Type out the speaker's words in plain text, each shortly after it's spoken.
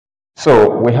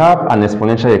So we have an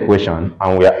exponential equation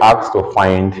and we are asked to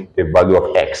find the value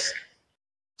of x.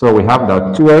 So we have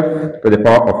that 12 to the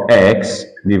power of x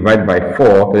divided by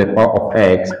 4 to the power of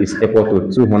x is equal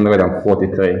to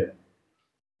 243.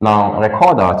 Now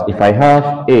recall that if I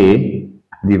have a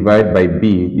divided by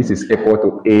b, this is equal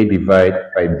to a divided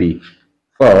by b.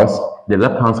 First, the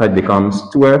left hand side becomes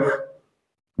 12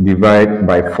 divided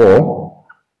by 4 all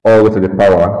the way to the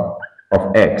power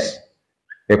of x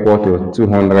equal to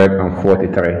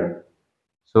 243.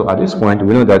 So at this point,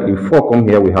 we know that if 4 come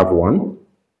here, we have 1.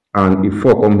 And if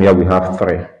 4 come here, we have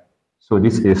 3. So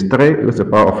this is 3 to the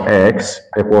power of x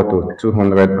equal to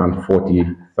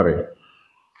 243.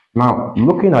 Now,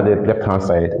 looking at the left-hand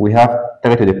side, we have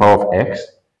 3 to the power of x.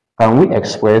 Can we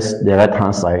express the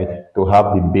right-hand side to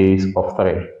have the base of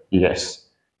 3? Yes,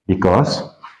 because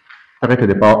 3 to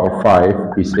the power of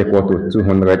 5 is equal to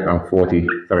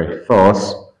 243.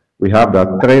 First, we have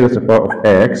that 3 to the power of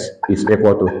x is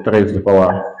equal to 3 to the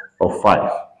power of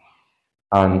 5.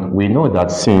 And we know that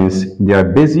since their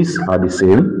bases are the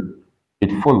same,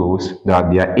 it follows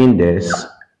that their index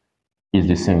is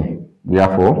the same.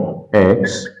 Therefore,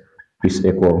 x is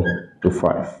equal to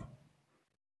 5.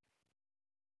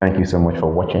 Thank you so much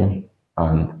for watching.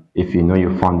 And if you know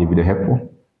you found the video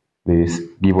helpful, please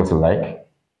give us a like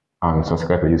and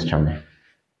subscribe to this channel.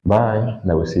 Bye,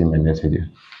 and I will see you in my next video.